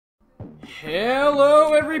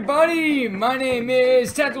Hello everybody, my name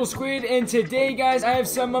is Tactical Squid, and today guys I have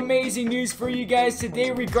some amazing news for you guys today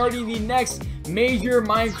regarding the next major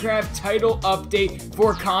Minecraft title update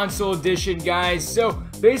for Console Edition, guys. So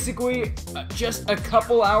basically, just a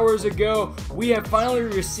couple hours ago, we have finally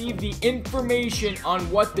received the information on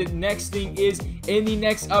what the next thing is in the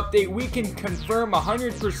next update. We can confirm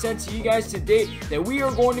 100% to you guys today that we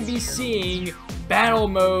are going to be seeing Battle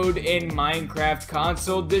Mode in Minecraft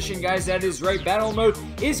Console Edition, guys. That is right, Battle Mode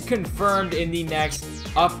is confirmed in the next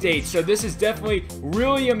update. So this is definitely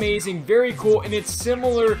really amazing, very cool, and it's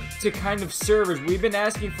similar to kind of servers. We've been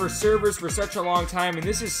asking for servers for such a long time, and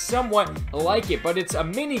this is somewhat like it, but it's a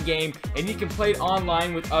mini game and you can play it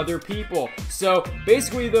online with other people. So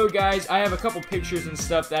basically though, guys, I have a couple pictures and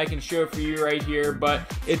stuff that I can show for you right here, but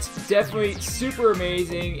it's definitely super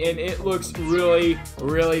amazing and it looks really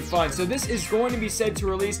fun. So this is going to be said to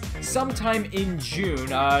release sometime in June.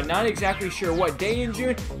 Not exactly sure what day in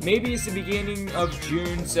June. Maybe it's the beginning of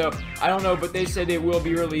June, so I don't know, but they said it will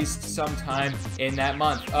be released sometime in that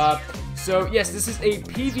month. So yes, this is a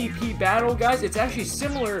PvP battle, guys. It's actually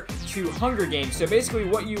similar to Hunger Games. So basically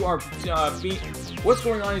what you are what's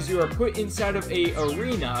going on is you are put inside of a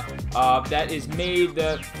arena that is made,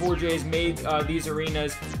 the 4J has made these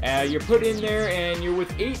arenas. You're put in there and you're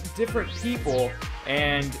with 8 different people,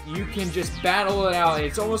 and you can just battle it out.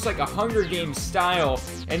 It's almost like a Hunger Games style,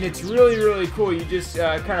 and it's really cool. You just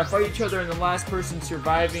kind of fight each other, and the last person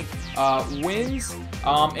surviving wins.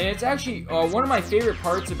 And it's actually one of my favorite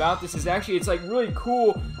parts about this is actually it's like really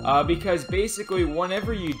cool because basically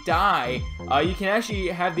whenever you die, you can actually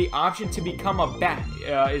have the option to become a bat.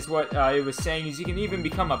 Is what it was saying. Is you can even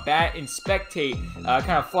become a bat and spectate,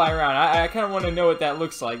 kind of fly around. I kind of want to know what that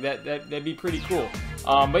looks like. That'd be pretty cool.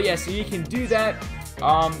 But yeah, so you can do that.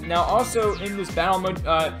 Now also in this battle mode,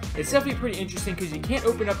 it's definitely pretty interesting because you can't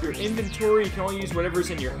open up your inventory. You can only use whatever's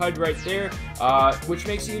in your HUD right there, which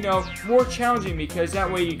makes it, you know, more challenging because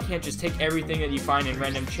that way you can't just take everything that you find in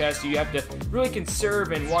random chests. So you have to really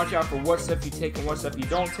conserve and watch out for what stuff you take and what stuff you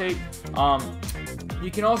don't take. You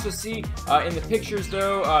can also see in the pictures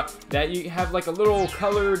though that you have like a little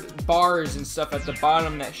colored bars and stuff at the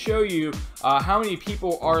bottom that show you how many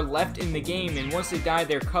people are left in the game, and once they die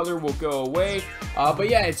their color will go away. But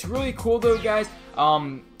yeah, it's really cool though, guys.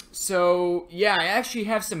 So yeah, I actually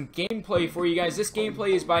have some gameplay for you guys. This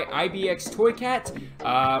gameplay is by IBX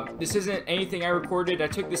Toycat. This isn't anything I recorded. I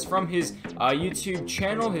took this from his YouTube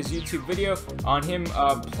channel, his YouTube video on him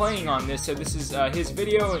playing on this. So this is his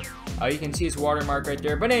video. You can see his watermark right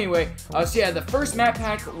there. But anyway, so yeah, the first map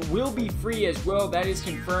pack will be free as well. That is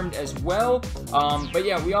confirmed as well. But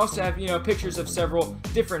yeah, we also have, you know, pictures of several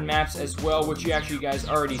different maps as well, which you actually guys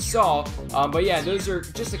already saw. But yeah, those are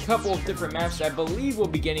just a couple of different maps that I believe will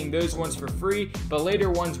be getting those ones for free, but later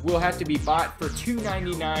ones will have to be bought for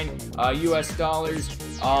 $2.99 US dollars.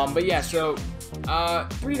 But yeah, so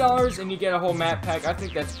 $3 and you get a whole map pack. I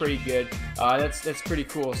think that's pretty good. That's pretty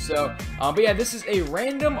cool. So but yeah, this is a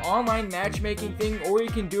random online matchmaking thing, or you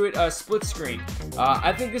can do it split screen.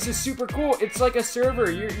 I think this is super cool. It's like a server.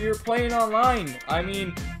 You're playing online. I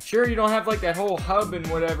mean, sure, you don't have like that whole hub and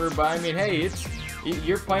whatever, but I mean, hey,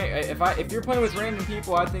 you're playing. If you're playing with random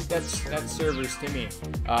people, I think that's servers to me.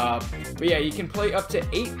 But yeah, you can play up to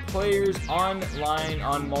 8 players online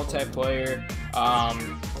on multiplayer.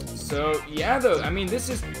 So yeah, though, I mean, this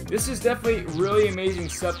is definitely really amazing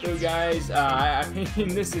stuff though, guys. I mean,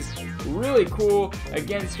 this is really cool.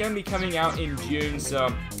 Again, it's gonna be coming out in June,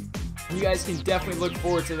 so you guys can definitely look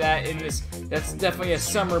forward to that in this. That's definitely a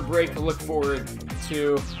summer break to look forward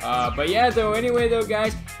to. But yeah, though, anyway though,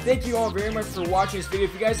 guys, thank you all very much for watching this video.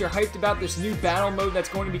 If you guys are hyped about this new battle mode that's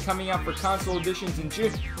going to be coming out for console editions in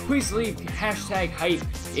June, please leave hashtag hype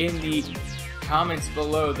in the comments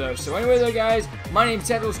below though. So anyway though, guys, my name's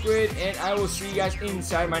Tactical Squid, and I will see you guys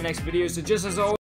inside my next video. So just as always,